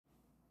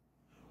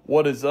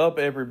What is up,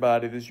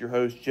 everybody? This is your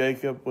host,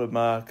 Jacob, with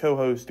my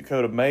co-host,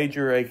 Dakota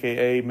Major,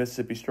 a.k.a.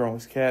 Mississippi's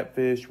Strongest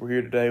Catfish. We're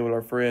here today with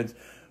our friends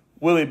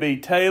Willy B.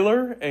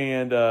 Taylor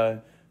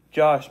and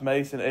Josh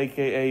Mason,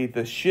 a.k.a.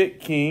 the Shit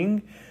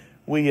King.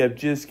 We have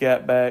just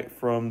got back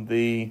from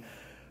the,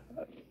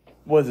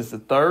 what is this, the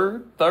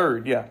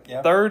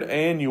third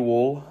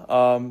annual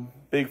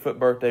Bigfoot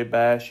Birthday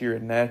Bash here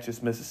in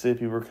Natchez,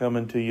 Mississippi. We're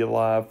coming to you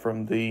live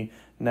from the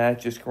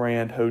Natchez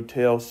Grand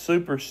Hotel.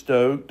 Super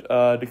stoked.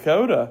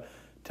 Dakota,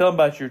 tell them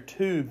about your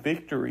 2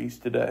 victories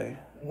today.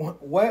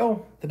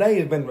 Well, today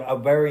has been a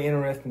very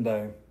interesting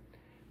day.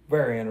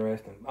 Very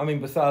interesting. I mean,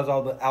 besides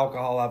all the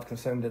alcohol I've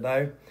consumed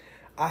today,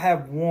 I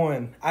have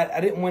won. I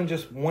didn't win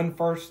just one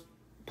first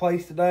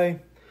place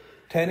today.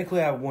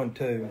 Technically, I won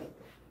 2.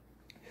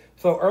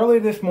 So early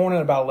this morning,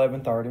 about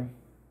 11:30,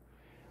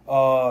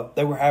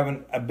 they were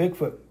having a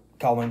Bigfoot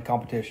calling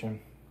competition.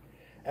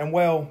 And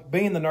well,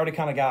 being the nerdy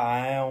kind of guy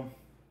I am,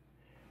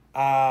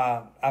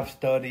 I've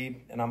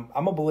studied, and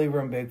I'm a believer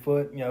in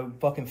Bigfoot. You know,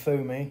 fucking sue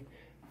me.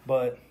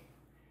 But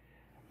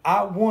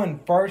I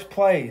won first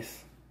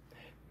place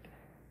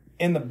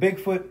in the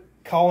Bigfoot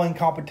calling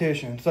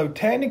competition. So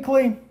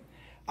technically,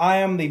 I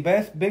am the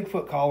best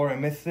Bigfoot caller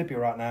in Mississippi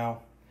right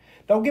now.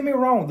 Don't get me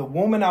wrong, the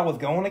woman I was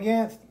going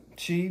against,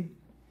 she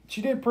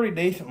did pretty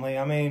decently.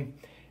 I mean,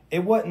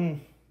 it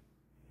wouldn't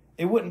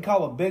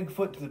call a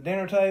Bigfoot to the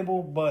dinner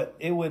table, but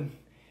it'd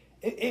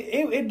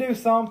do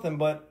something.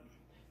 But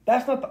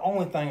that's not the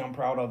only thing I'm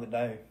proud of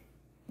today.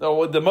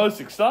 No, the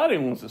most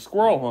exciting was the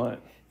squirrel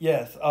hunt.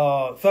 Yes.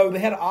 So they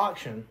had an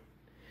auction.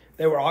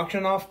 They were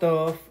auctioning off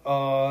stuff.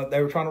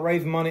 They were trying to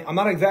raise money. I'm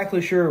not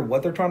exactly sure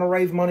what they're trying to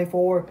raise money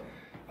for.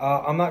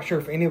 I'm not sure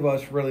if any of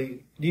us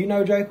really. Do you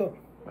know, Jacob?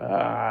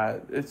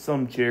 It's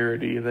some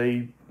charity.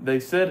 They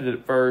said it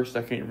at first.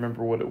 I can't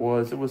remember what it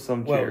was. It was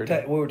some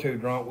charity. We were too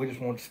drunk. We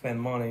just wanted to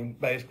spend money,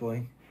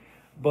 basically.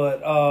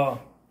 But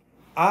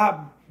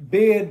I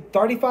bid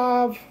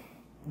 $35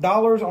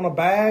 on a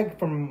bag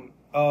from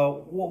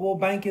what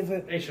bank is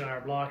it?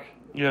 H&R Block.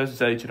 Yeah,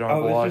 it's H&R Block.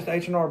 Oh, it's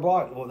just H&R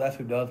Block. Well, that's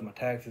who does my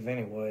taxes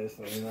anyway.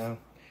 So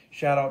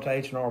shout out to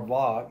H&R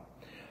Block.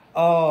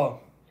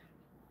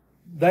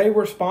 They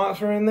were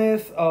sponsoring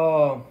this.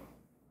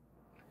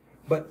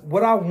 But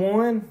what I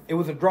won, it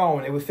was a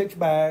drawing. It was 6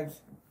 bags.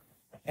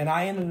 And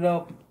I ended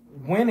up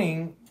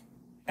winning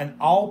an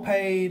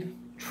all-paid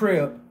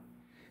trip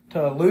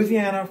to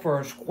Louisiana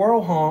for a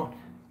squirrel hunt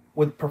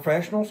with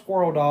professional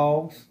squirrel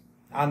dogs.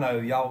 I know,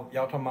 y'all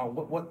talking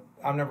about what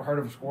I've never heard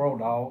of a squirrel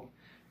dog.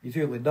 It's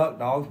usually duck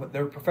dogs, but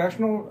they're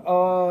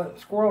professional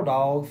squirrel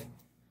dogs.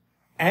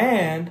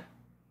 And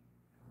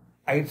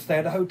I get to stay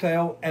at a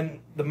hotel. And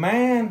the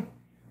man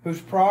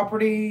whose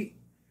property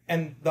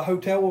and the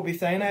hotel we'll be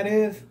staying at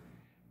is,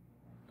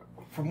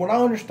 from what I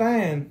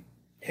understand,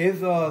 his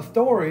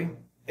story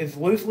is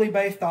loosely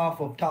based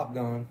off of Top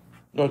Gun.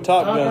 No,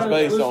 Top Gun's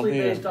based on him.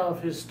 Based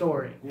off his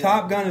story. Yeah.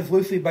 Top Gun is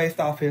loosely based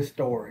off his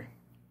story.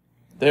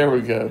 There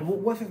we go.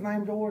 What's his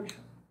name, George?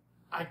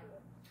 I've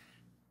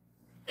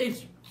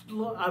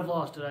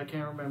lost it. I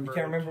can't remember. You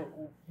can't remember?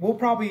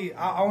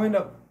 I'll end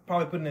up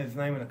probably putting his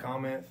name in the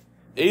comments.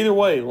 Either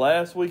way,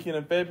 last weekend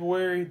in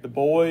February, the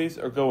boys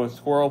are going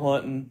squirrel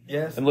hunting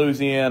in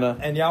Louisiana.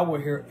 And y'all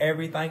will hear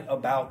everything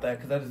about that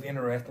because that is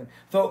interesting.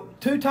 So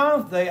 2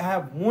 times they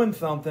have won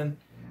something,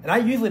 and I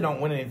usually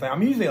don't win anything.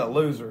 I'm usually a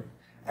loser,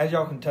 as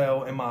y'all can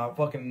tell in my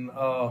fucking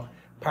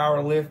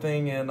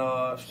powerlifting and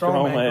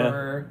strongman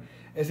career.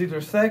 It's either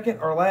second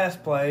or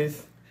last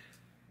place.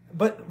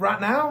 But right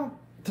now,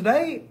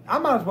 today, I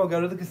might as well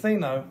go to the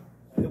casino.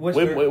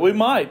 We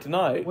might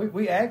tonight.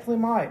 We actually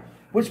might.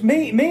 Which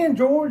me and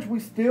George, we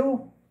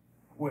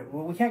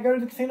can't go to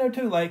the casino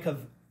too late because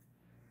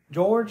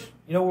George,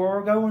 you know where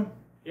we're going?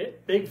 Yeah,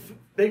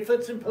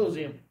 Bigfoot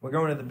Symposium. We're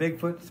going to the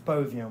Bigfoot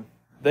Symposium.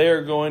 They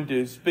are going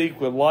to speak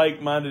with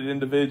like-minded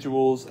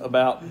individuals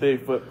about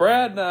Bigfoot.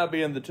 Brad and I,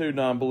 being the 2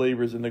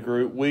 non-believers in the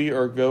group, we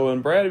are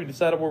going. Brad, have you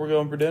decided where we're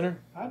going for dinner?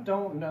 I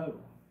don't know.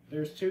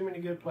 There's too many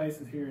good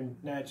places here in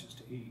Natchez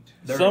to eat.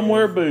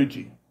 Somewhere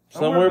bougie.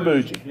 Somewhere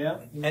bougie. Yeah.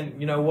 And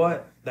you know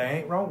what? They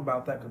ain't wrong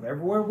about that because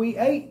everywhere we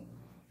ate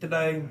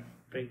today,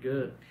 be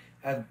good.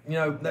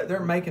 They're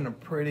making a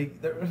pretty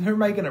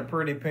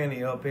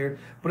penny up here,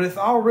 but it's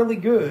all really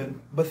good.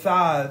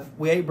 Besides,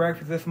 we ate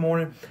breakfast this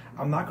morning.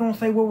 I'm not gonna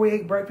say where we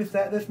ate breakfast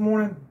at this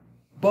morning,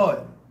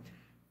 but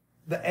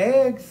the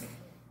eggs,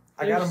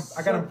 I got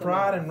them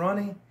fried and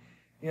runny.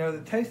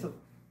 The taste of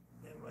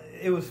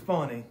it was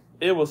funny.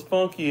 It was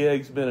funky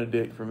eggs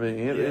Benedict for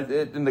me.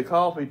 And the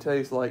coffee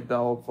tastes like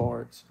dog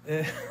farts.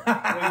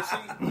 Well, see,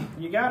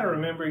 you got to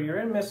remember, you're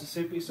in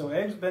Mississippi, so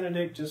eggs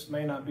Benedict just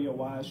may not be a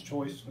wise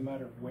choice no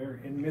matter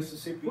where in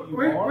Mississippi you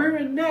are. We're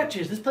in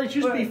Natchez. This place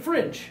used to be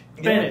French.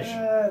 Spanish.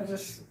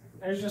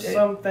 There's just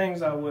some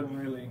things I wouldn't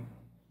really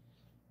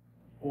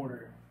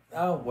order.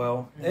 Oh,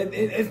 well.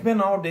 It's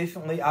been all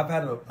decently. I've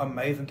had an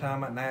amazing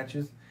time at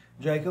Natchez.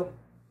 Jacob,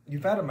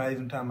 You've had an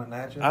amazing time at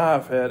Natchez.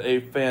 I've had a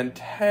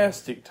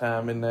fantastic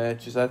time in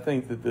Natchez. I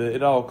think that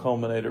it all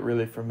culminated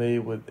really for me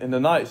with, and the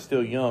night's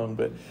still young,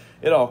 but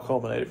it all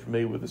culminated for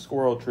me with the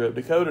squirrel trip.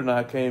 Dakota and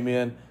I came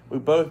in, we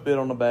both bid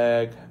on a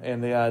bag,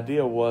 and the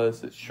idea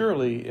was that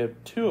surely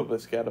if two of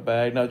us got a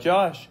bag, now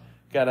Josh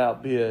got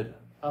outbid.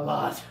 A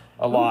lot.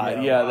 A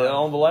lot, yeah.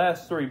 On the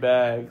last 3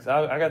 bags,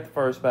 I got the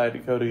first bag,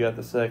 Dakota got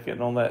the second.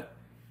 And on that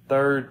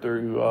 3rd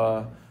through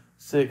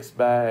 6th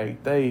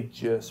bag, they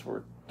just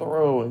were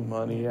throwing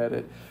money at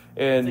it.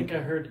 And I think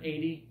I heard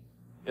 80.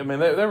 I mean,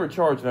 they were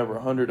charging over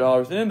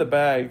 $100. And in the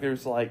bag,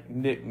 there's like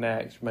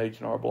knickknacks from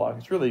H&R Block.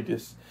 It's really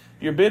just,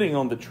 you're bidding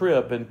on the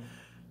trip, and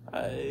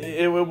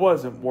it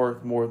wasn't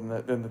worth more than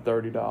the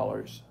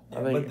 $30.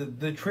 I think, but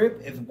the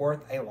trip is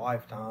worth a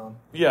lifetime.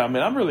 yeah, I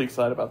mean, I'm really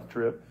excited about the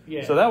trip.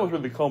 Yeah. So that was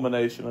really the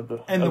culmination of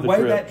the And of the way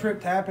trip. that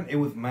trip happened, it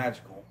was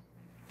magical.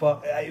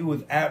 But it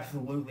was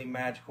absolutely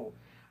magical.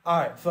 All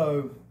right,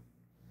 so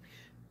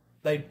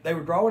they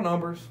were drawing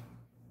numbers.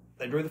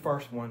 They drew the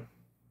first one.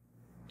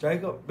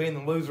 Jacob, being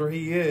the loser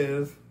he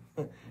is,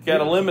 got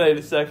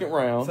eliminated second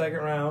round. second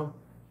round.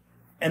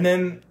 And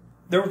then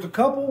there was a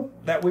couple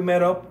that we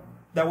met up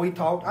that we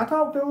talked. I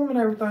talked to them and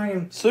everything.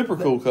 And Super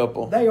cool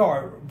couple. they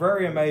are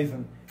very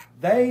amazing.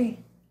 They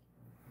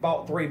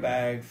bought 3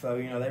 bags, so,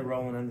 you know, they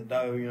rolling in the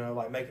dough, you know,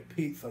 like making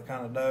pizza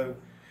kind of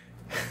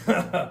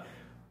dough.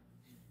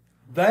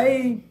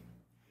 They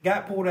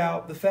got pulled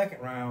out the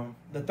second round.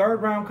 The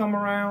third round come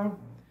around.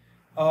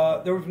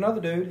 There was another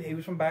dude. He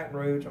was from Baton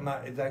Rouge. I'm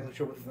not exactly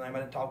sure what's his name.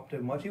 I didn't talk to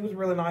him much. He was a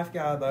really nice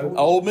guy, though.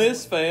 Ole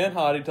Miss fan,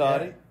 hotty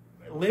toddy.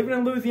 Living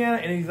in Louisiana,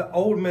 and he's an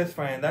Ole Miss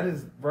fan. That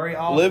is very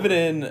awesome. Living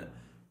in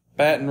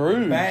Baton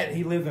Rouge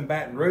He lives in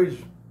Baton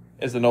Rouge.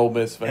 as an Ole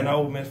Miss fan. An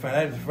Ole Miss fan.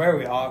 That is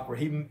very awkward.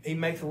 He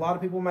makes a lot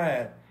of people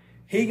mad.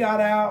 He got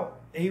out.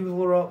 He was a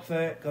little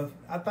upset because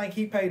I think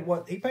he paid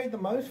the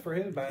most for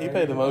his bag. He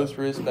paid the most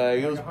for his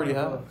bag. It was pretty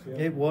high.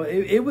 It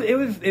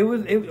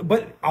was,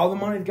 but all the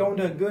money's going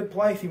to a good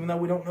place, even though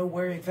we don't know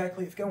where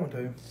exactly it's going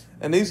to.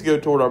 And these go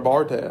toward our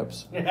bar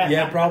tabs.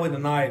 Yeah, probably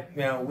tonight.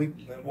 You know,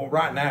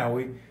 right now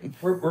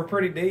we're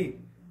pretty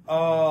deep.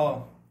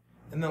 And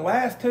the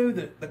last two,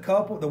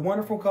 the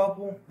wonderful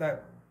couple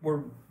that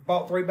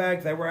bought 3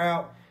 bags, they were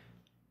out.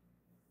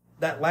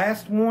 That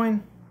last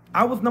one,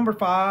 I was number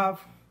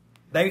 5.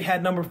 They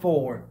had number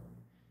 4.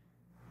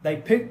 They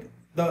picked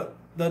the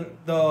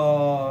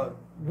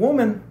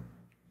woman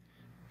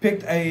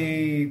picked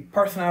a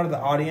person out of the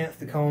audience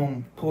to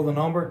come pull the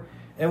number.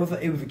 It was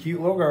a cute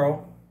little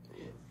girl.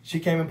 She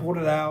came and pulled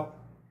it out.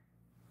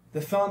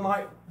 The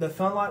sunlight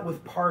was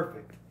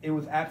perfect. It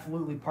was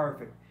absolutely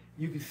perfect.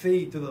 You could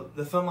see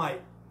the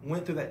sunlight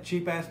went through that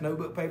cheap ass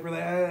notebook paper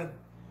they had.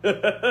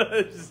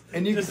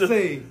 And you could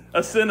see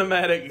a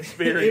cinematic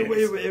experience.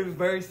 it was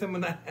very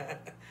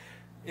cinematic.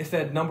 It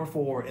said number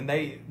 4, and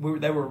they were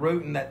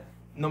rooting that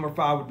number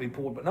 5 would be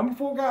pulled, but number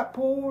 4 got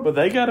pulled. But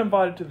they got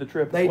invited to the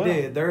trip. They as well.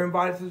 did. They're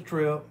invited to the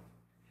trip.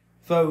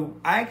 So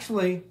I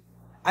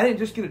didn't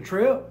just get a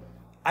trip.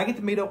 I get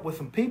to meet up with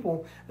some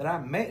people that I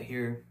met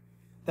here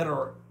that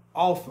are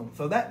awesome.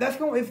 So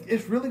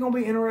it's really gonna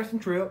be an interesting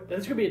trip.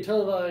 That's going to be a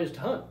televised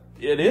hunt.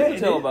 It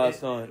is a televised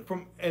hunt.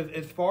 From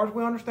as far as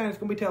we understand, it's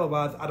gonna be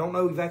televised. I don't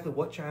know exactly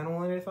what channel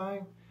or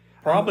anything.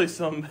 Probably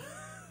some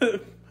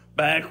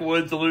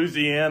backwoods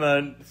Louisiana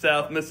and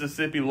South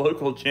Mississippi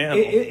local channel.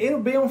 It'll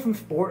be on some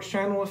sports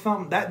channel or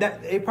something. That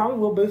it probably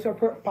will boost our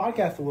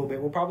podcast a little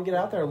bit. We'll probably get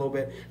out there a little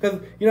bit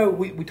because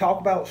we talk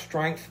about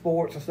strength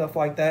sports and stuff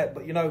like that.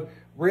 But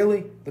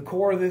really the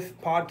core of this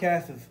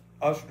podcast is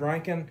us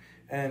drinking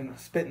and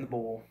spitting the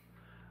bull.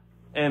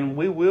 And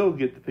we will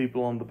get the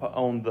people on the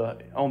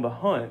hunt on the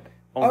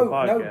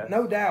podcast.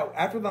 No doubt.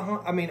 After the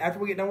hunt, after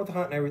we get done with the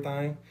hunt and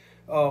everything.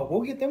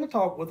 We'll get them to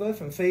talk with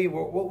us and see.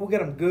 We'll get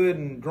them good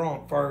and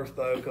drunk first,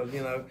 though, because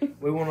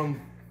we want them.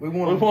 We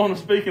want them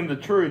speaking the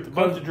truth. A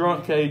bunch of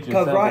drunk Cajuns.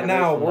 Because right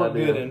now we're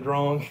good and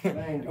drunk.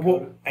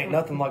 Ain't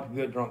nothing like a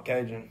good drunk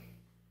Cajun.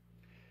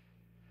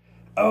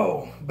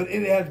 Oh, but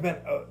it has been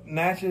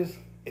Natchez.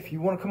 If you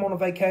want to come on a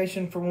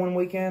vacation for one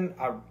weekend,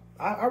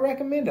 I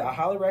recommend it. I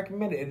highly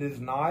recommend it. It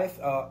is nice.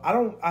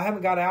 I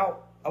haven't got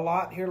out a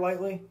lot here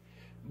lately.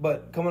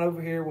 But coming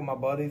over here with my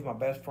buddies, my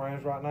best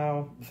friends right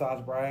now,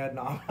 besides Brad,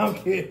 no, I'm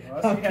kidding.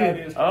 I'm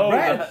kidding. Oh,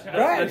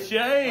 Brad,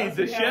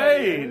 the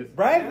shade.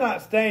 Brad's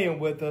not staying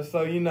with us,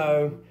 so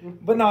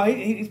But no,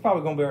 he's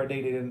probably going to be our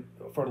DD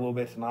for a little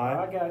bit tonight.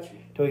 I got you.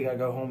 Till he got to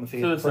go home and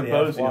see to his the pretty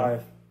ass symposium.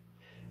 wife.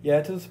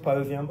 Yeah, to the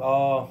symposium.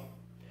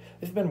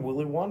 It's been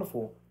really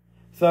wonderful.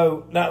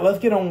 So now let's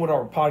get on what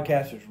our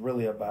podcast is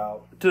really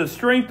about. To the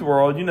strength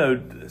world,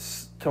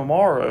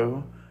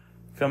 tomorrow,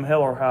 come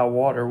hell or high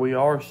water, we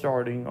are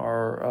starting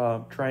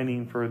our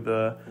training for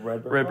the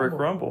Red Brick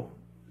Rumble.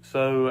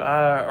 So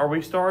are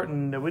we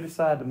starting? Did we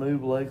decide to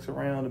move legs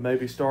around and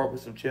maybe start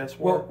with some chest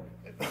work?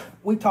 Well,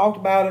 we talked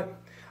about it.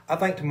 I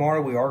think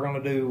tomorrow we are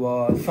going to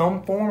do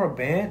some form of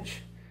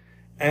bench,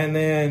 and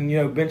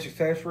then bench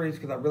accessories,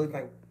 because I really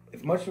think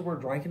as much as we're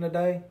drinking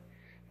today,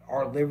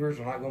 our livers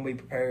are not going to be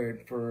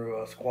prepared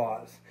for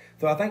squats.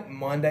 So I think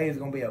Monday is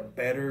going to be a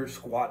better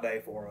squat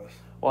day for us.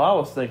 Well, I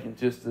was thinking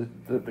just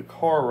the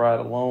car ride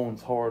alone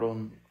is hard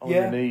on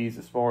your knees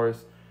as far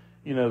as,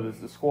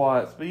 the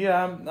squats. But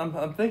yeah,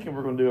 I'm thinking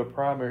we're going to do a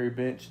primary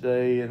bench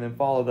day and then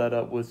follow that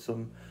up with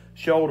some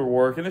shoulder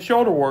work. And the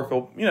shoulder work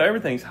will,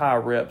 everything's high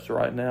reps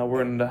right now.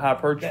 We're in the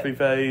hypertrophy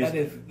phase.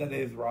 That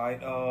is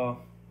right.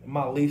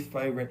 My least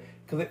favorite,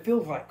 because it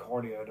feels like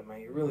cardio to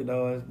me. It really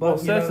does. But Well,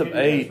 sets of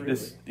 8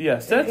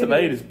 sets of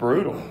 8 is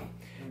brutal.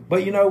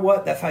 But you know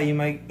what? That's how you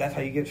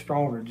get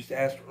stronger. Just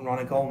ask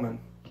Ronnie Coleman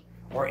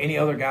or any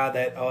other guy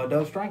that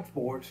does strength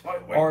sports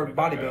or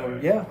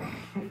bodybuilder. Yeah.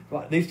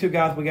 Like these two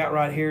guys we got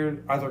right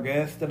here as our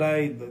guests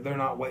today, they're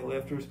not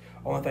weightlifters.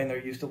 Only thing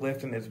they're used to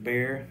lifting is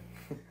beer.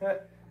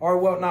 Or,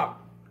 well,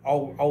 not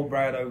old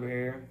Brad over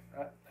here.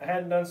 I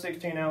hadn't done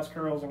 16-ounce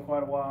curls in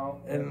quite a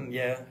while. And,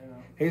 yeah.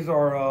 He's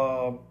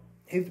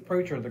he's the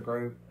preacher of the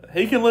group.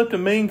 He can lift a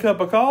mean cup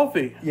of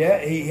coffee.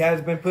 Yeah, he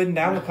has been putting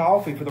down the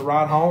coffee for the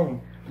ride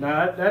home.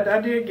 Now,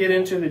 I did get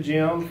into the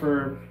gym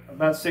for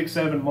about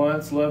 6-7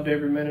 months. Loved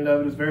every minute of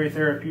it. It was very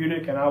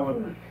therapeutic, and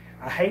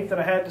I hate that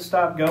I had to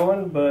stop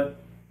going,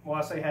 but, well,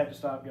 I say had to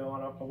stop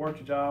going. I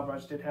worked a job, I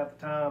just didn't have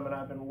the time, and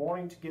I've been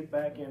wanting to get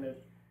back in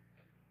it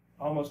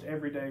almost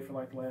every day for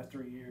like the last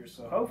 3 years.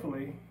 So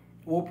hopefully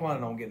we'll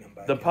plan on getting him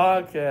back. The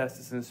podcast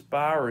is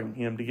inspiring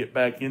him to get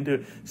back into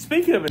it.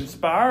 Speaking of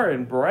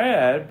inspiring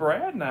Brad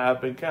and I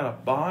have been kind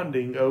of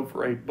bonding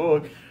over a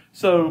book.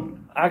 So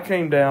I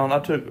came down, I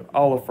took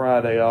all of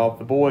Friday off.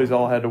 The boys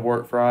all had to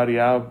work Friday.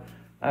 I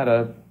had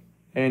a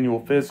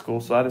annual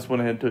physical, so I just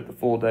went ahead and took the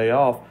full day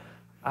off.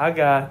 I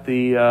got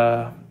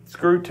the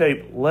Screw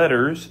Tape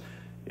Letters.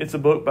 It's a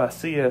book by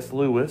C.S.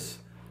 Lewis.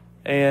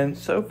 And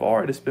so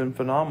far, it has been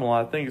phenomenal.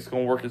 I think it's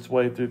going to work its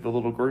way through the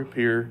little group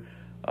here.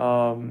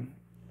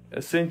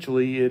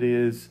 Essentially, it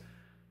is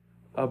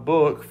a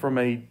book from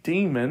a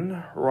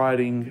demon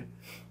writing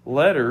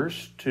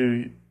letters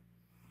to,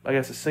 I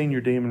guess, a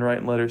senior demon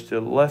writing letters to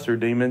lesser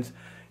demons.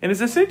 And it's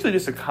essentially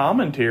just a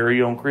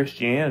commentary on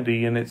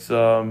Christianity, and it's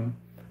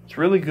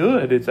really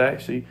good. It's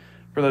actually,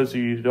 for those of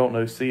you who don't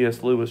know,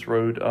 C.S. Lewis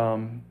wrote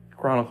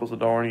Chronicles of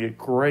Narnia, a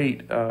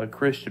great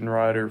Christian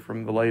writer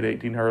from the late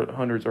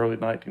 1800s, early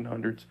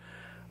 1900s.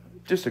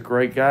 Just a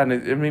great guy. And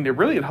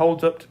it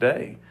holds up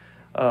today.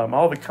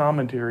 All the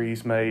commentary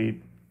he's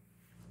made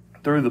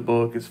through the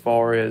book as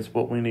far as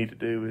what we need to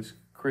do as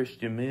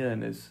Christian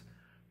men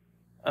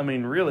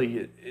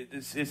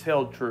it's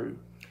held true.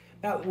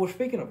 Now, we're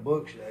speaking of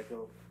books,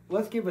 Jacob.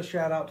 Let's give a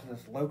shout out to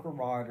this local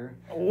writer.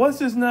 What's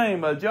his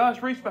name?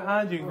 Josh, reach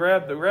behind you and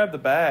grab the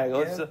bag. Yeah.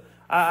 Let's.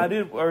 I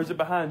did, or is it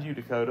behind you,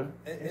 Dakota?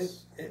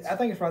 I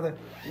think it's right there.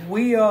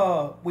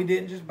 We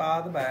didn't just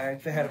buy the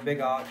bags. They had a big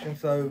auction,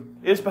 so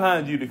It's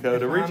behind you,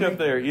 Dakota. Reach up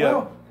there.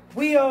 Yeah.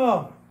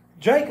 Well,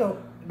 Jacob,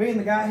 being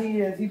the guy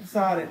he is, he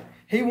decided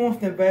he wants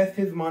to invest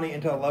his money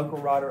into a local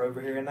writer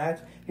over here, and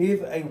he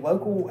is a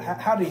local.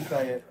 How do you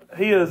say it?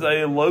 He is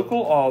a local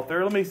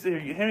author. Let me see.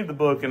 Hand me the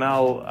book, and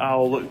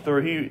I'll look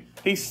through.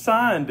 He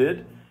signed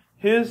it.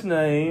 His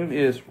name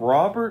is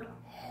Robert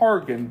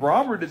Hargan.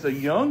 Robert is a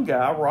young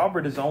guy.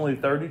 Robert is only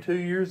 32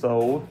 years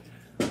old,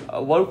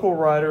 a local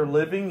writer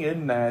living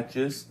in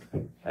Natchez,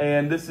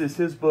 and this is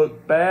his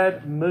book,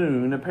 Bad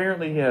Moon.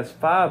 Apparently he has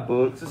 5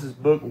 books. This is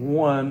book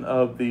 1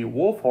 of the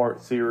Wolfheart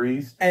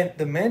series. And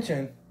to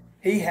mention,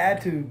 he had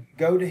to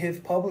go to his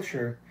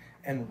publisher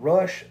and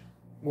rush,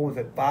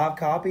 5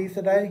 copies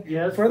today?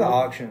 Yes. For the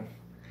auction.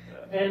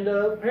 And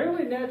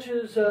apparently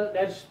Natchez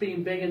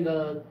being big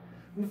into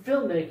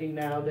filmmaking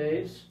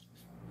nowadays,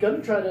 going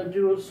to try to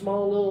do a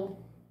small little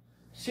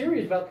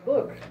series about the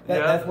book.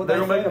 That's what they're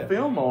going to make a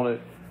film on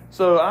it.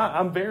 So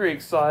I'm very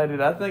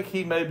excited. I think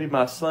he may be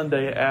my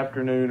Sunday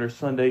afternoon or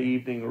Sunday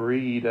evening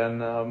read,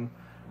 and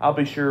I'll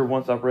be sure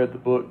once I've read the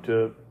book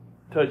to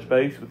touch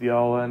base with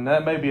y'all, and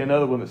that may be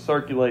another one that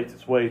circulates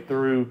its way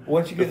through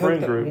the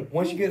friend group.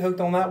 Once you get hooked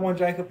on that one,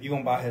 Jacob, you're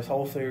going to buy his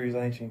whole series,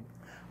 ain't you?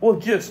 Well,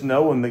 just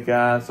knowing the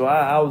guy, so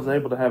I was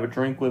able to have a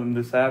drink with him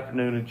this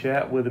afternoon and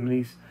chat with him, and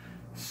he's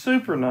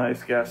super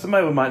nice guy.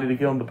 Somebody we might need to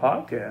get on the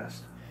podcast.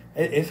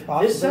 It's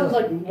possible. This sounds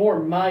like more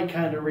my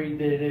kind of read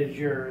than it is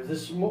yours.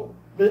 This is more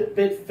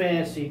bit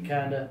fancy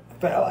kind of.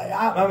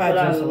 I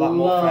imagine it's a lot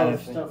more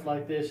fantasy. Stuff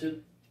like this.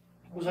 It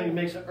looks like it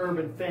makes an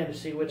urban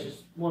fantasy, which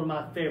is one of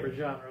my favorite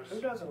genres.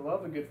 Who doesn't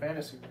love a good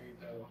fantasy read,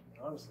 though?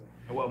 Honestly.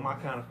 Well, my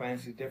kind of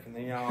fantasy is different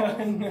than y'all.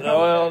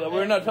 Well,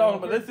 we're not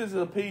talking about this. Is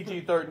a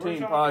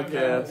PG-13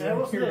 podcast. And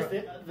what's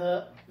this?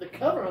 The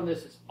cover on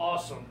this is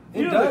awesome.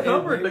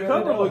 The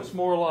cover looks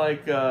more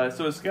like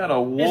so it's got a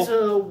wolf. It's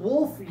a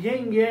wolf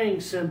yin-yang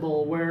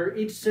symbol where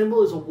each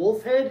symbol is a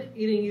wolf head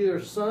eating either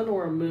a sun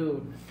or a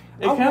moon.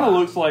 It kind of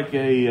looks like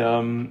a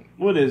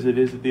what is it?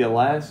 Is it the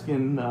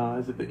Alaskan?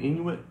 Is it the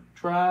Inuit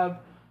tribe?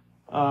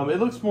 It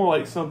looks more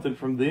like something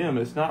from them.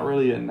 It's not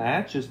really a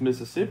Natchez,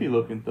 Mississippi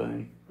looking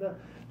thing.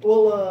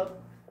 Well,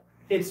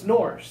 it's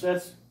Norse.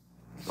 That's.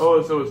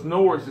 Oh, so it's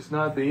Norse. It's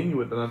not the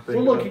Inuit that I'm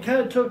thinking. Well, look, you kind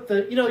of took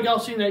y'all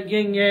seen that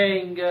yin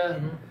yang,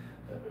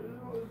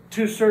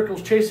 2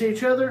 circles chasing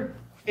each other.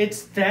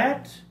 It's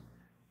that,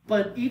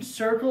 but each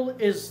circle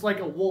is like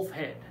a wolf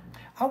head.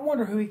 I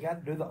wonder who he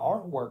got to do the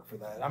artwork for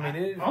that. I mean,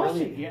 it is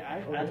Honestly, really...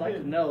 yeah, I'd like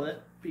to know.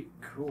 That'd be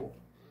cool.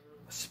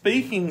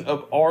 Speaking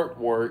of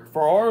artwork,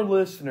 for our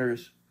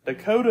listeners,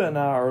 Dakota and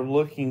I are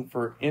looking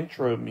for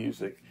intro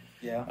music.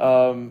 Yeah.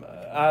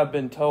 I've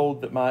been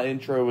told that my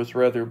intro is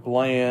rather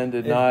bland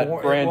and It's not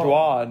more-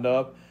 grandiose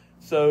enough.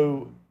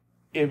 So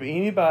if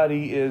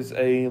anybody is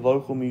a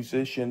local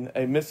musician,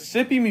 a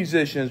Mississippi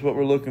musician is what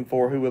we're looking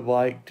for, who would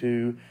like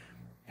to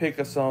pick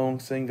a song,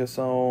 sing a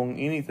song,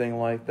 anything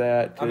like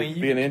that to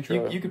be an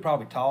intro. You could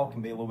probably talk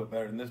and be a little bit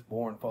better than this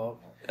boring fuck.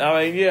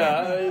 I mean,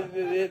 yeah,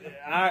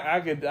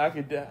 I could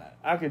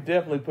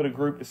definitely put a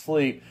group to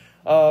sleep.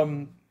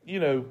 You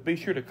know, be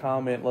sure to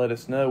comment, let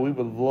us know. We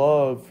would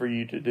love for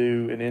you to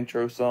do an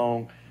intro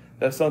song.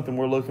 That's something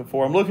we're looking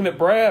for. I'm looking at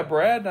Brad.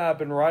 Brad and I have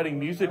been writing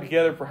music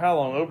together for how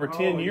long? Over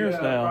 10 years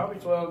now. Probably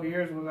 12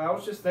 years. I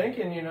was just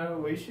thinking, you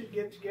know, we should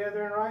get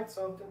together and write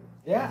something.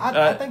 Yeah,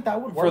 I think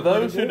that would work. For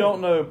those pretty who good.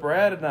 don't know,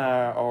 Brad and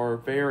I are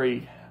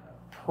very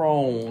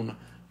prone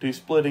to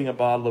splitting a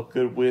bottle of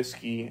good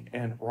whiskey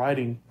and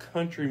writing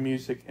country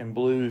music and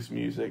blues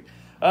music.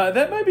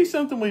 That may be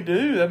something we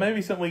do. That may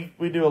be something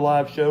we do a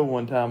live show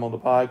one time on the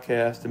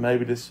podcast and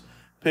maybe just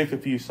pick a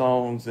few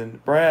songs.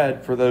 And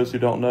Brad, for those who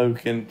don't know,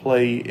 can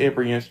play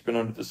every instrument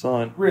under the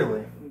sun.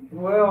 Really?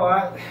 Well,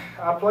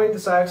 I played the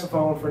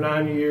saxophone for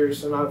 9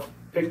 years, and I've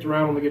picked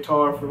around on the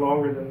guitar for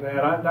longer than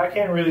that. I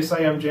can't really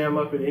say I'm jam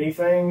up at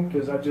anything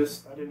because I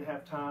didn't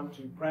have time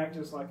to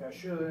practice like I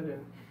should.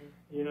 And,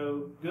 you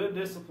know, good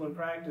discipline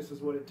practice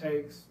is what it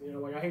takes. You know,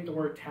 like I hate the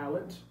word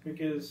talent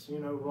because, you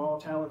know, raw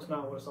talent's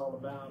not what it's all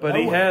about. But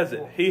he has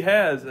it. He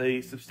has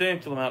a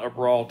substantial amount of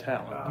raw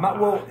talent.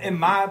 Well, in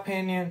my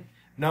opinion,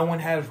 no one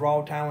has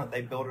raw talent.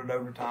 They build it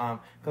over time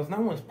because no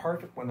one's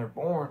perfect when they're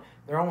born.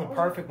 They're only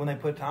perfect when they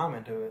put time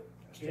into it.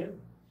 Yeah.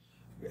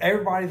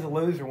 Everybody's a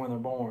loser when they're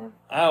born.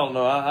 I don't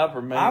know. I've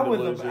remained a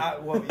loser.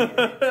 Well,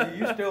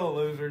 you're still a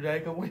loser,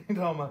 Jacob. What are you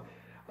talking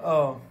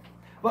about?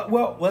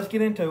 Well, let's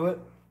get into it.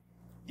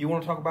 You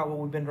want to talk about what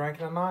we've been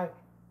drinking tonight?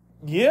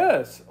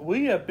 Yes,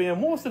 we have been.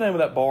 What was the name of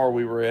that bar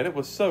we were at? It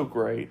was so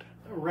great.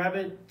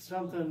 Rabbit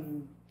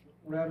something.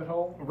 Rabbit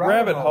hole?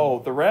 Rabbit Hole.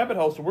 The Rabbit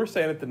Hole. So we're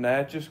staying at the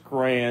Natchez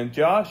Grand.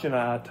 Josh and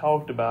I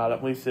talked about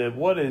it. We said,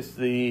 what is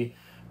the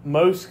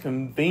most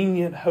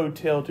convenient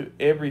hotel to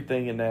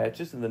everything in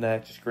Natchez? And the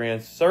Natchez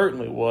Grand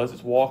certainly was.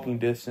 It's walking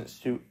distance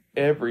to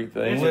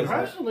everything. It's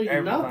surprisingly not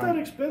Everything. that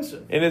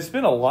expensive. And it's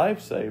been a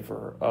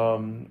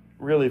lifesaver,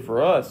 really,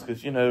 for us,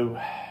 because, you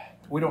know,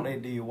 We don't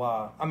need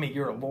DUI. I mean,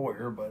 you're a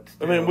lawyer, but I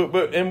still.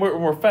 mean,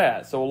 we're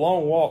fat, so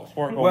long walks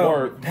weren't going to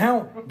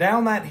work.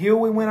 down that hill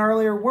we went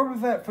earlier. Where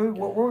was that food?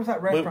 Where was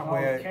that restaurant we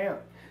had?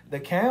 Camp. The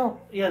Count.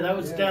 Yeah, that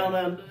was down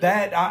on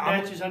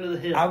Natchez under the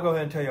hill. I'll go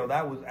ahead and tell you,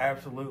 that was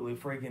absolutely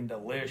freaking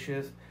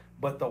delicious.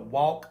 But the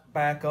walk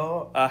back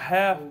up, A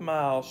half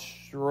mile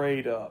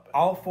straight up.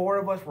 all four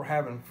of us were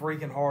having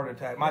freaking heart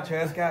attack. My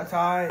chest got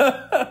tight.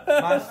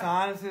 My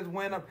sinuses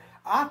went up.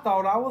 I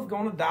thought I was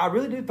going to die. I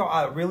really did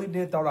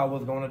thought I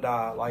was going to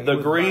die. Like The it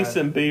was grease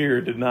bad. and beer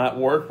did not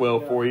work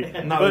well for you.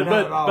 No, but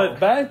not at all.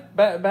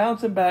 back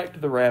bouncing back to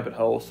the Rabbit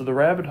Hole. So the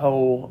Rabbit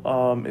Hole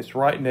is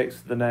right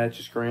next to the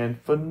Natchez Grand.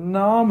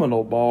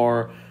 Phenomenal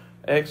bar,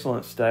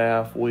 excellent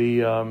staff.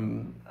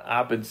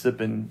 I've been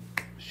sipping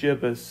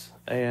Chivas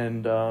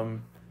and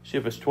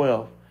Chivas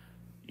 12.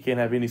 You can't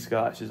have any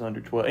scotches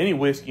under 12. Any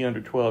whiskey under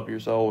 12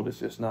 years old is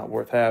just not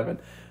worth having.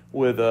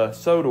 With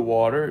soda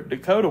water.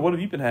 Dakota, what have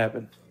you been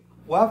having?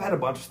 Well, I've had a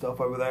bunch of stuff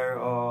over there.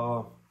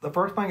 The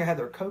first thing I had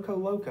there, Coco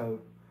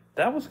Loco.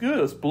 That was good.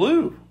 It's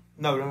blue.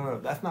 No,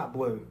 that's not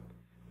blue.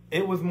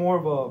 It was more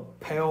of a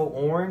pale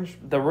orange.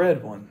 The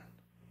red one.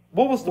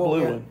 What was the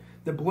blue yeah, one?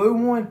 The blue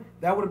one,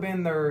 that would have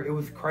been it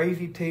was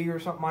Crazy Tea or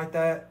something like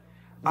that.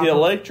 The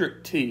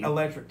electric tea.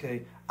 Electric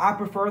Tea. I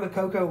prefer the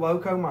Coco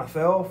Loco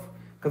myself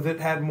because it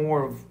had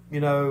more of,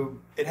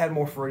 it had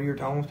more fruitier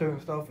tones to it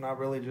and stuff, and I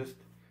really just,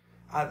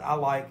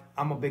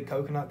 I'm a big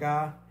coconut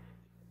guy.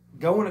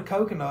 Going to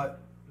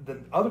coconut, the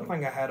other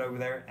thing I had over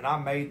there, and I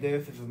made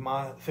this is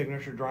my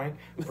signature drink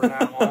from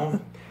now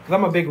on, because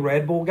I'm a big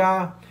Red Bull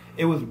guy.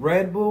 It was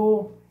Red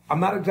Bull. I'm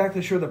not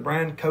exactly sure the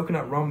brand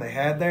coconut rum they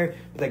had there,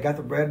 but they got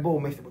the Red Bull,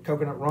 mixed it with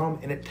coconut rum,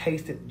 and it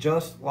tasted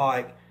just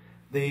like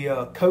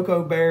the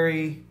cocoa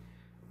berry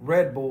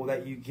Red Bull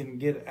that you can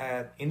get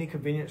at any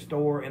convenience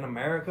store in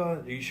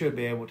America. You should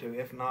be able to.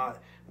 If not,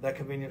 that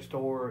convenience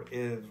store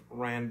is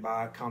ran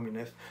by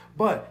communists.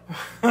 But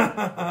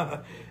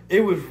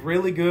it was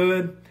really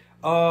good.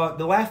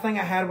 The last thing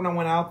I had when I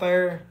went out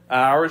there,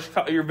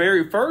 Your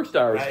very first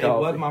Irish coffee. it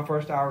was my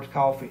first Irish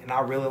coffee, and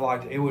I really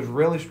liked it. It was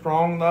really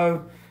strong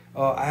though.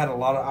 I had a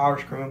lot of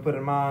Irish cream put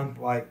in mine,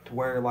 like to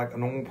where like a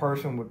normal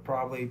person would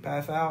probably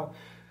pass out.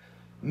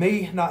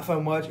 Me, not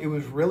so much. It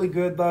was really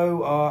good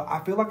though.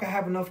 I feel like I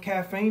have enough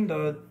caffeine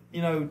to,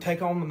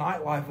 take on the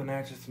nightlife in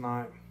Natchez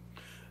tonight.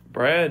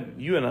 Brad,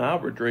 you and I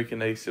were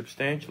drinking a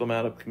substantial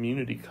amount of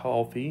community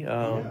coffee.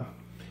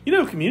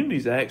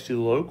 Community's actually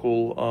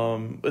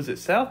local. Is it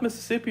South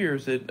Mississippi or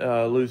is it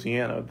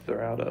Louisiana that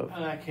they're out of?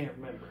 I can't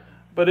remember.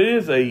 But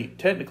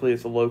technically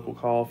it's a local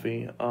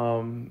coffee.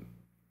 And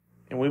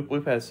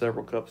we've had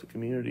several cups of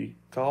Community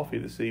coffee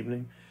this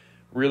evening.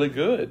 Really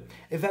good.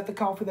 Is that the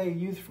coffee they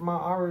use for my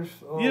Irish?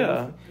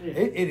 Yeah.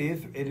 It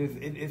is.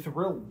 It's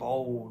real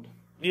bold.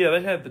 Yeah,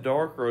 they had the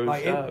dark roast.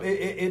 Like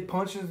it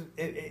punches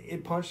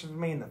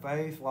me in the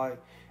face.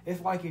 Like it's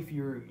like if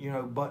you're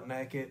butt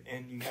naked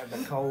and you have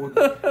the cold.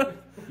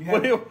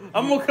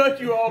 I'm gonna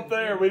cut you off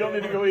there. We don't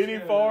need to go any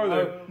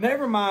farther.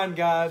 Never mind,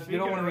 guys. You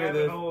don't want to hear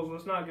this.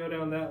 Let's not go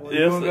down that way.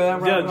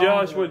 Yes,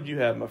 Josh, what did you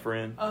have, my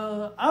friend?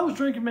 I was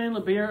drinking mainly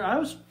beer. I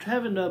was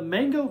having a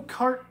mango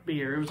cart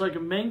beer. It was like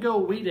a mango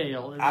wheat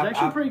ale. It was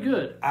actually pretty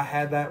good. I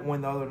had that one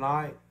the other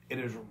night. It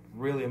is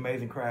really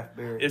amazing craft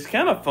beer. It's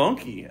kind of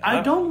funky.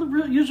 I don't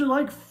really usually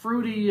like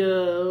fruity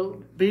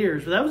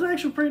beers, but that was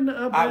actually pretty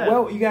bad.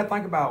 Well, you got to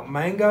think about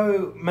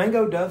mango.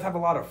 Mango does have a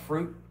lot of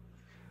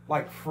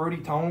fruity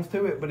tones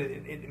to it, but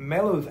it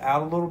mellows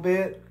out a little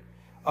bit.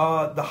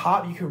 The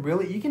hop, you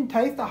can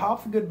taste the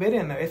hops a good bit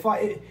in there. It's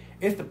like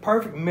it's the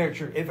perfect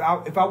mixture. If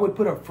I would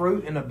put a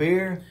fruit in a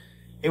beer,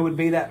 it would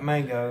be that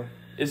mango.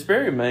 It's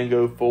very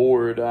mango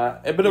forward,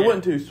 but it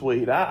wasn't too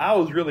sweet. I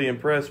was really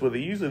impressed with it.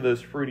 Usually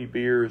those fruity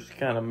beers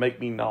kind of make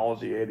me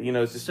nauseated.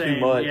 It's just too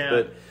much,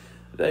 but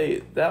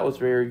that was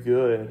very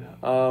good.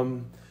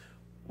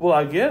 Well,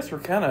 I guess we're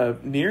kind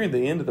of nearing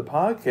the end of the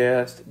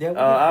podcast.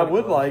 Yeah,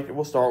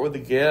 we'll start with the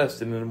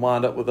guest and then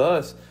wind up with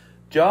us.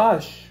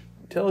 Josh,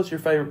 tell us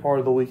your favorite part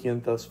of the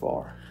weekend thus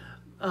far.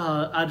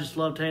 I just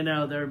loved hanging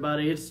out with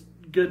everybody. It's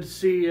good to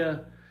see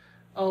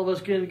all of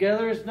us getting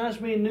together. It's nice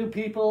meeting new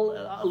people,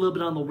 a little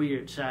bit on the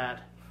weird side.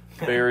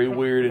 Very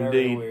weird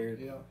indeed.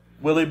 Weird. Yeah.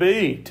 Willy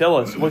B, tell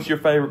us, what's your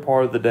favorite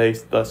part of the day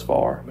thus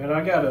far? Man,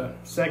 I got to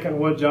second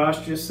what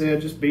Josh just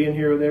said, just being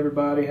here with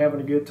everybody,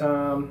 having a good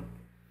time.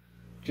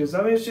 It's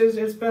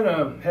been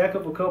a heck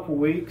of a couple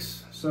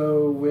weeks.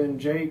 So when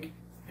Jake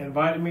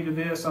invited me to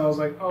this, I was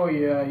like, oh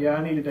yeah,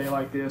 I need a day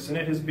like this. And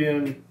it has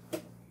been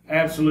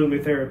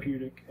absolutely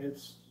therapeutic.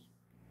 It's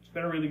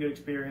been a really good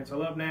experience. I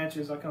love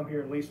Natchez. I come here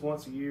at least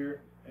once a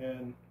year,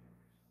 and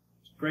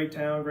it's a great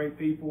town, great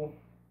people,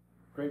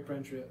 great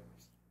friendship.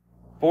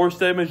 Force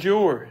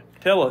Majeure,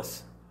 tell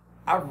us.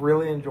 I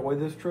really enjoyed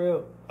this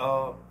trip.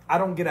 I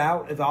don't get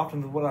out as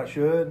often as what I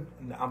should,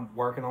 and I'm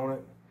working on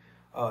it.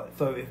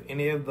 So if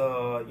any of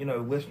the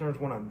listeners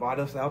want to invite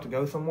us out to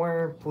go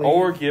somewhere, please.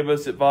 Or give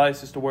us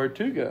advice as to where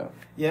to go.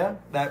 Yeah,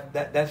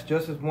 that's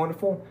just as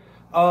wonderful.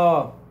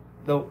 The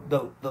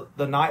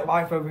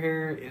nightlife over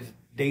here is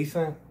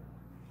decent.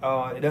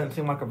 It doesn't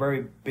seem like a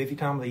very busy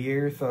time of the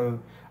year,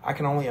 so I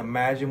can only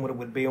imagine what it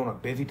would be on a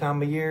busy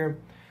time of year.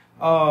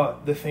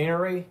 The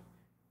scenery,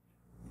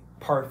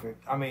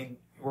 perfect. I mean,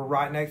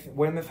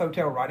 we're in this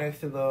hotel right next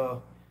to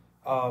the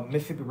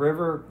Mississippi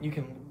River. We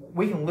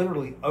can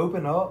literally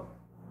open up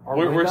our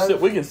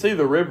windows. We can see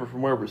the river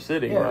from where we're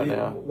sitting right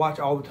now. Watch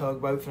all the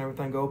tugboats and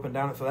everything go up and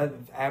down it, so that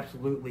is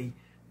absolutely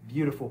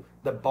beautiful.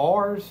 The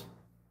bars,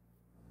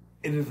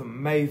 it is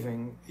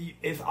amazing.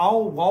 It's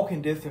all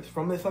walking distance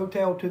from this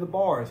hotel to the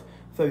bars,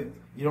 so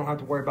you don't have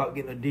to worry about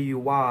getting a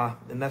DUI,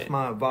 and that's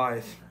my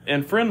advice.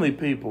 And friendly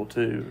people,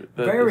 too.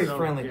 Very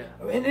friendly.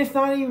 Yeah. And it's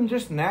not even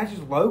just Natchez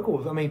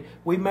locals. I mean,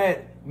 we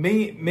met,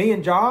 me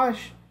and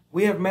Josh,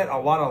 we have met a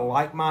lot of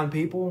like-minded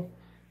people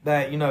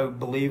that,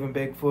 believe in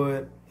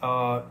Bigfoot,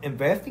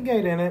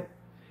 investigate in it,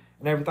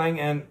 and everything,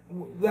 and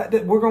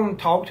that we're going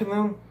to talk to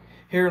them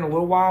here in a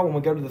little while when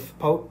we go to the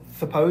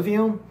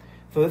symposium,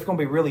 so it's going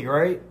to be really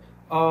great.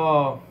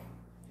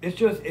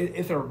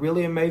 It's a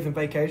really amazing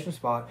vacation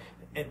spot.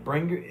 And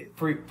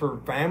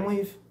for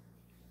families,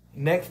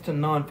 next to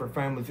none for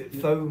families.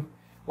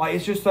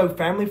 It's just so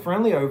family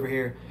friendly over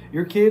here.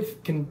 Your kids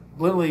can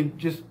literally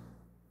just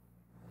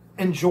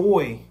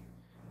enjoy.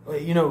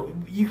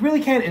 You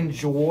really can't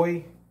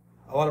enjoy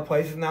a lot of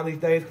places now these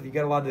days because you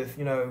got a lot of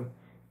this,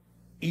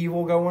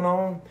 evil going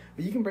on.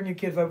 But you can bring your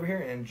kids over here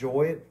and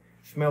enjoy it.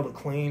 Smell the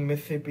clean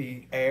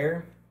Mississippi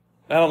air.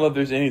 I don't know if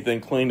there's anything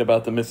clean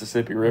about the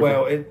Mississippi River.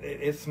 Well,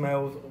 it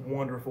smells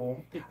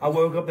wonderful. I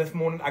woke up this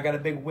morning, I got a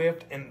big whiff,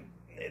 and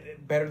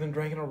better than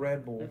drinking a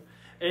Red Bull.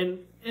 And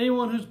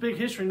anyone who's a big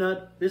history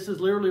nut, this is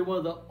literally one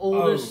of the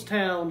oldest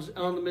towns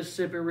on the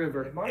Mississippi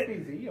River. It might be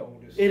the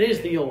oldest. It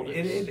is the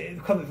oldest.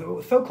 Because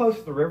it's so close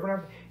to the river and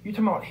everything. You're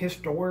talking about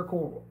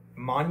historical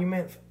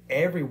monuments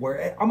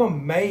everywhere. I'm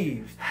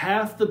amazed.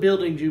 Half the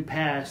buildings you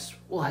pass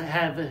will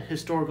have a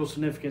historical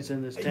significance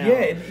in this town.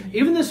 Yeah.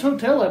 Even this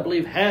hotel, I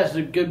believe, has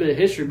a good bit of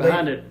history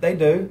behind it. They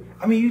do.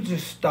 I mean, you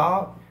just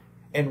stop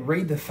and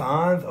read the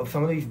signs of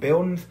some of these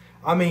buildings.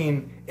 I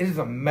mean, it is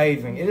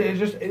amazing.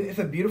 It's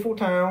a beautiful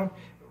town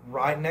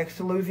right next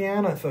to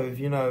Louisiana. So,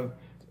 if,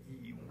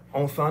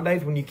 on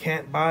Sundays when you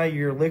can't buy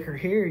your liquor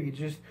here, you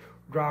just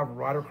drive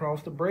right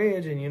across the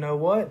bridge, and you know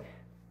what?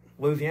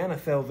 Louisiana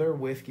sells their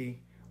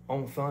whiskey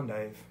on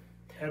Sundays.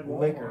 At Walmart.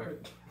 Liquor.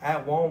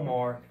 At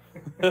Walmart.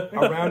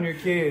 Around your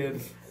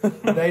kids.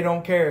 They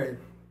don't care.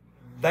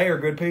 They are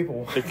good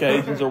people. The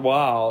Cajuns are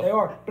wild. They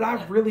are. But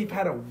I've really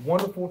had a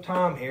wonderful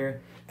time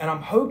here, and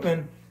I'm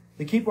hoping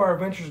to keep our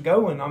adventures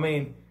going. I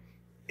mean,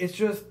 it's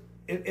just,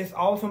 it's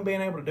awesome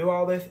being able to do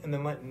all this and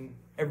then letting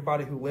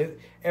everybody who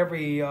lives,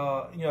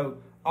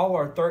 all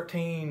our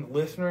 13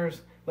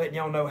 listeners, letting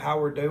y'all know how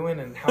we're doing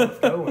and how it's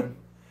going.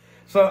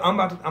 So I'm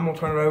going to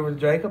turn it over to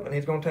Jacob, and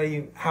he's going to tell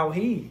you how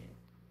he...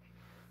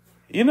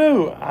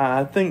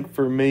 I think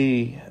for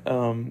me,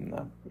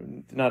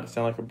 not to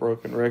sound like a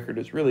broken record,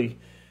 it's really,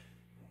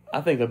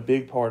 I think, a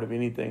big part of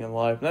anything in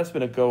life. And that's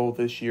been a goal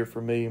this year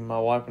for me. My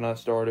wife and I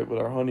started with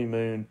our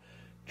honeymoon,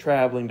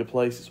 traveling to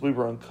places we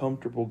were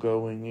uncomfortable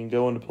going and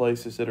going to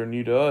places that are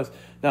new to us.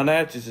 Now,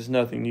 Natchez is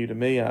nothing new to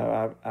me.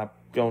 I've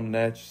gone to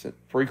Natchez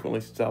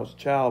frequently since I was a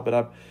child,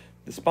 but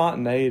the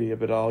spontaneity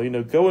of it all,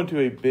 going to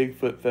a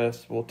Bigfoot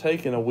festival,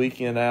 taking a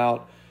weekend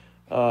out,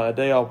 a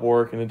day off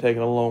work, and then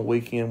taking a long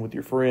weekend with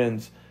your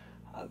friends,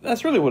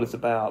 that's really what it's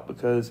about.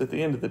 Because at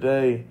the end of the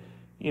day,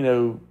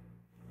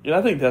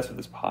 I think that's what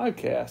this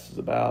podcast is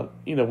about.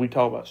 We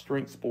talk about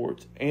strength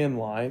sports and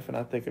life, and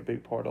I think a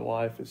big part of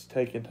life is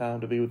taking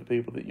time to be with the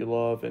people that you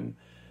love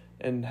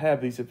and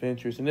have these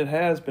adventures. And it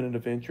has been an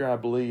adventure. I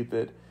believe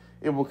that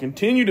it will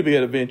continue to be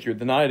an adventure.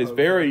 The night is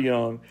very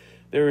young.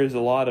 There is a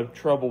lot of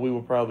trouble we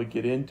will probably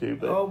get into.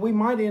 But we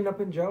might end up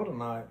in jail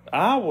tonight.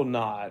 I will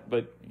not,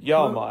 but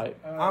y'all might.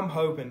 I'm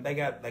hoping. They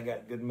got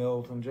good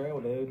meals in jail,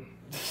 dude.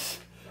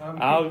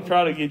 I'll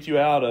try to get you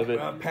out of it.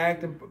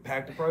 Pack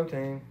the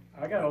protein.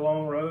 I got a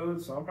long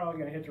road, so I'm probably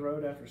going to hit the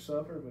road after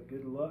supper, but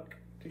good luck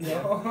to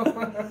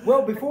y'all.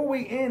 Well, before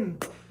we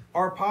end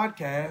our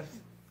podcast,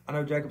 I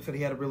know Jacob said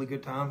he had a really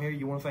good time here.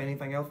 You want to say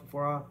anything else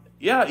before I...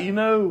 Yeah,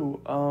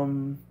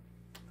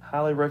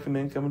 highly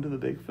recommend coming to the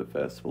Bigfoot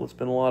Festival. It's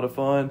been a lot of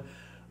fun.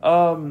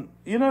 I've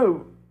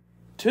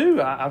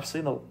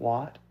seen a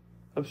lot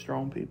of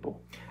strong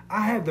people.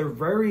 I have.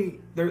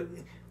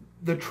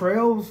 The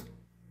trails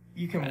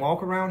you can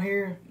walk around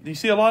here. You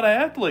see a lot of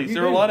athletes.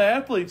 There are a lot of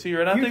athletes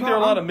here, and I think there are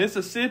a lot of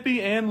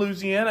Mississippi and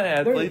Louisiana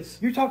athletes.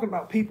 You're talking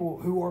about people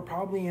who are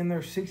probably in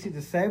their 60s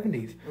to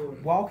 70s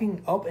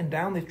walking up and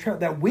down this trail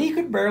that we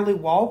could barely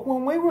walk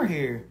when we were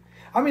here.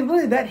 I mean,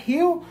 literally, that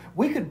hill,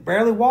 we could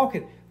barely walk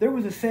it. There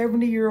was a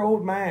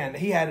 70-year-old man.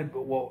 He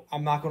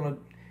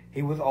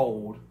was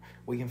old.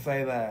 We can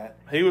say that.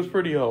 He was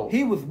pretty old.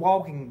 He was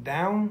walking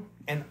down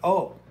and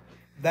up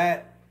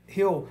that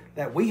hill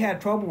that we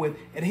had trouble with,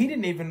 and he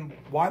didn't even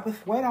wipe a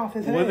sweat off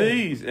his head. With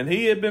ease. And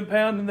he had been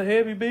pounding the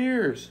heavy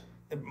beers.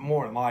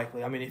 More than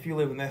likely. I mean, if you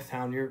live in this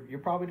town, you're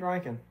probably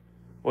drinking.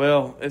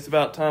 Well, it's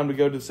about time to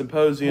go to the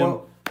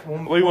symposium.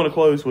 What do you want to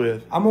close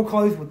with? I'm going to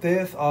close with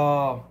this.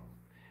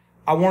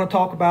 I want to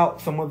talk about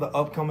some of the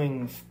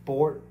upcoming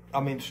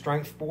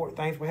strength sport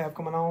things we have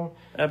coming on.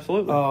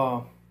 Absolutely.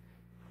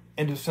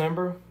 In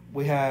December,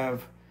 we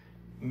have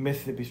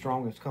Mississippi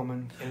Strongest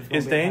coming.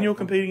 Is Daniel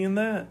competing in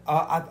that?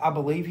 I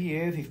believe he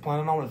is. He's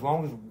planning on, as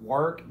long as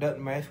work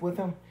doesn't mess with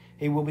him,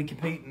 he will be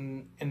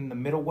competing in the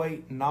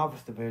middleweight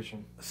novice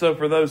division. So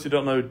for those who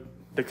don't know,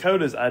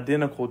 Dakota's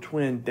identical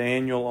twin,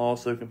 Daniel,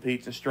 also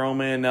competes in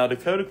strongman. Now,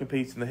 Dakota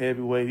competes in the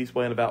heavyweight. He's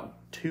weighing about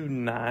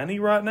 290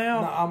 right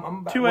now. No, I'm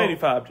about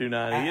 285,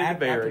 290. It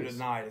varies. After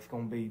tonight, it's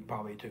going to be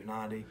probably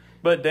 290.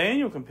 But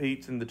Daniel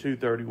competes in the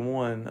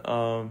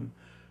 231.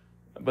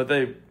 But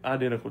they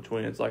identical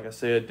twins, like I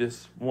said.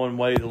 Just one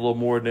weighs a little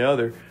more than the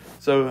other.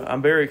 So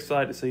I'm very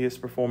excited to see his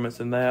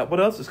performance in that. What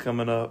else is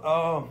coming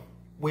up?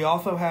 We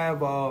also have,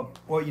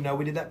 we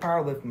did that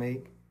powerlift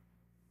meet.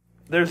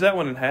 There's that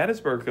one in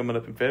Hattiesburg coming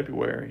up in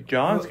February.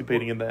 John's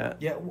competing in that.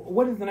 Yeah,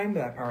 what is the name of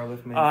that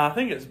powerlift meet? I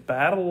think it's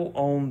Battle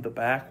on the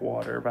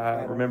Backwater, if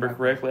I remember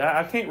correctly.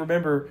 I can't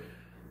remember.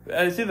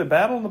 It's either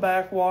Battle on the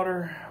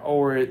Backwater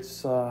or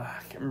it's,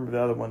 I can't remember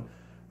the other one.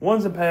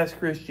 One's in Pass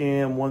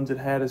Christian, one's in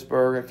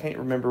Hattiesburg. I can't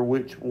remember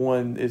which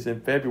one is in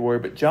February.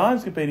 But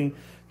John's competing.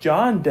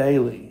 John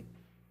Daly,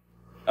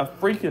 a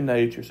freak of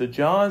nature. So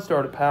John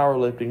started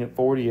powerlifting at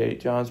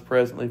 48. John's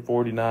presently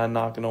 49,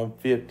 knocking on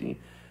 50.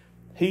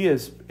 He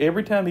is,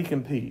 every time he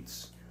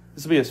competes,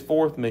 this will be his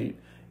fourth meet,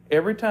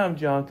 every time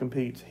John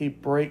competes, he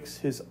breaks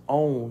his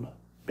own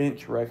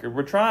bench record.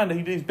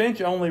 He's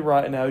bench only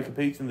right now. He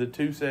competes in the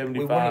 275.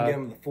 We want to give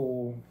him the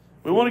full.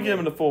 We want to give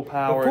him the full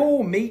power. The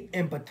full meat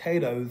and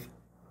potatoes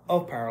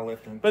of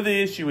powerlifting. But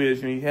the issue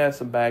is, he has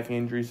some back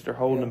injuries that are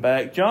holding him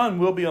back. John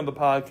will be on the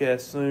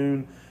podcast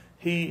soon.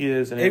 He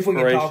is an inspiration.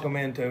 If we can talk him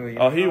into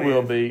it. He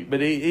will be.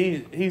 But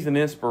he's an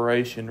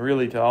inspiration,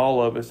 really, to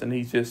all of us, and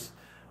he's just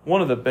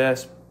one of the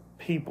best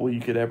people you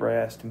could ever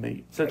ask to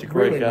meet. Such a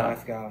great really guy.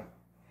 Nice guy.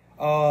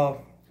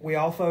 We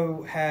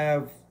also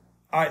have.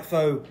 All right,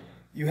 so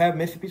you have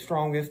Mississippi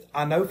Strongest.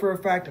 I know for a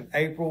fact in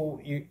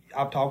April,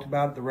 I've talked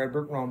about it, the Red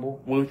Brick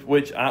Rumble,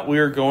 which we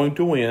are going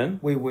to win.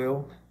 We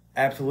will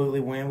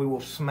absolutely win. We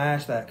will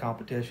smash that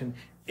competition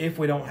if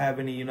we don't have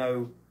any,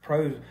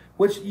 pros.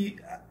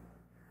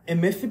 In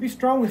Mississippi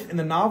Strongest in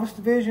the novice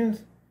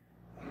divisions,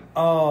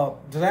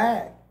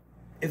 Zach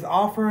is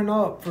offering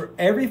up for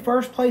every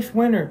first place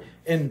winner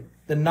in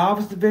the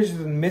novice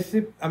divisions in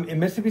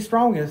Mississippi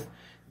Strongest.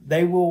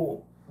 They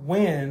will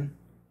win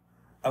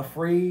a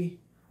free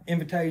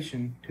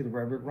invitation to the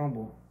Red Brick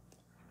Rumble.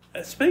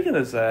 Speaking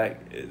of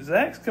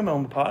Zach's coming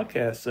on the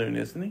podcast soon,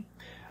 isn't he?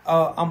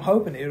 I'm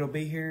hoping it'll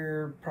be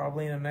here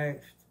probably in the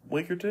next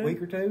week or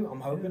two.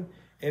 I'm hoping.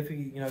 If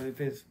if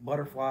his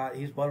butterfly's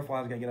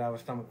got to get out of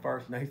his stomach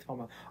first. And he's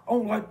talking about, I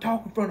don't like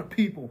talking in front of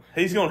people.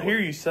 He's going to hear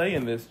you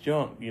saying this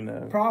junk,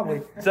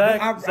 Probably.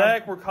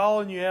 Zach, we're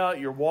calling you out.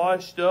 You're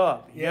washed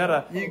up. You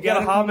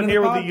gotta hop in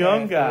here with the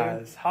young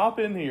guys. Dude. Hop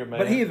in here, man.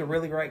 But he is a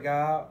really great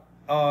guy.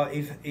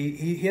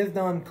 He has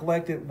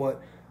collected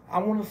what I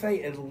want to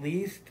say at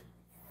least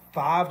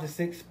 5 to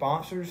 6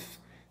 sponsors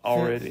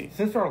already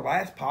since our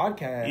last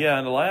podcast. Yeah,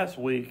 in the last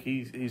week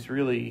he's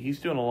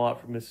doing a lot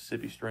for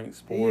Mississippi Strength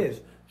Sports. He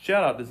is.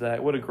 Shout out to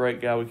Zach. What a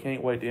great guy. We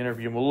can't wait to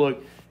interview him. Well,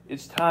 look,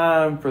 it's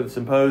time for the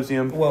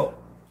symposium. Well,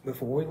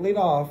 before we lead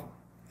off,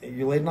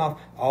 you're leading off,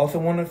 I also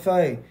want to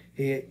say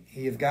he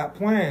has got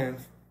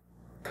plans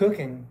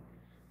cooking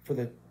for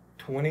the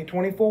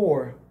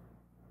 2024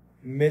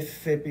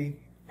 Mississippi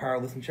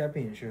Powerlifting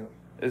Championship.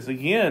 As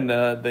again,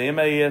 the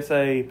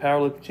MASA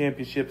Powerlifting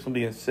Championships will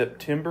be in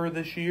September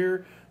this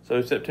year.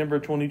 So September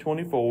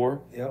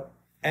 2024. Yep.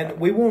 And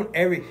we want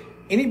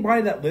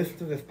anybody that listens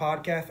to this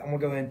podcast, I'm going to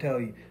go ahead and tell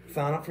you,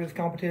 sign up for this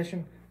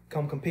competition,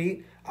 come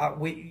compete.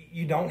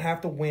 You don't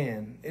have to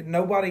win.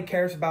 Nobody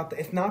cares about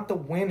it's not the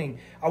winning.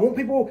 I want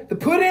people to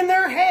put in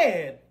their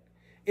head,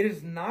 it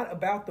is not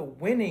about the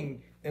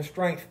winning in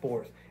strength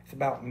sports. It's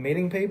about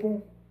meeting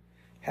people,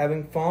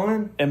 having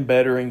fun. And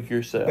bettering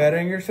yourself.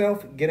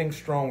 Getting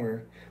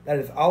stronger. That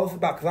is all it's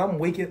about, because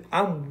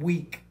I'm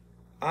weak.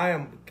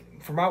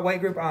 For my weight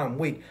group, I am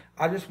weak.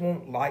 I just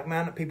want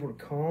like-minded people to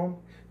come,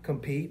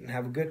 compete, and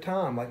have a good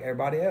time like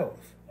everybody else.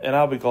 And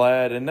I'll be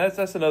glad. And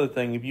that's another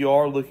thing. If you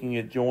are looking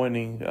at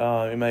joining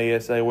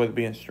MASA, whether it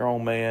be in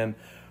strongman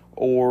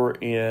or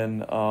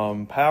in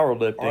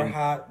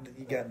powerlifting,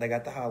 they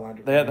got the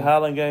Highlander. They have the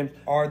Highland Games,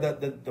 or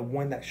the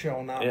one that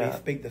shall not be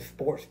speak, the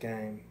sports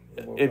game.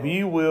 If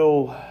you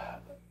will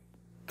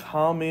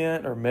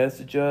comment or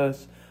message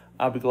us,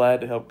 I'll be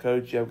glad to help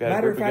coach you. I've got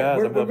a group of guys.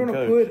 We're going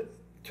to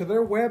put to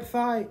their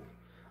website.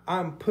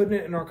 I'm putting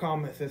it in our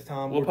comments this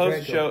time. We'll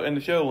post the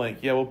show link.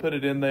 Yeah, we'll put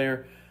it in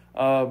there.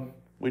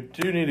 We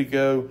do need to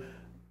go.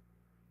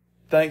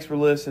 Thanks for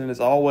listening. As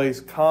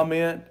always,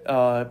 comment.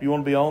 If you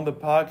want to be on the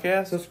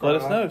podcast, let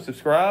us know.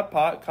 Subscribe,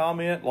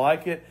 comment,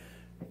 like it.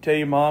 Tell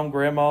your mom,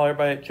 grandma,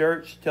 everybody at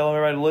church. Tell them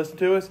everybody to listen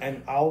to us.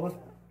 And all of us.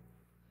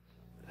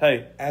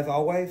 Hey. As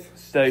always,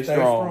 stay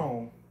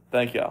strong.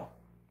 Thank y'all.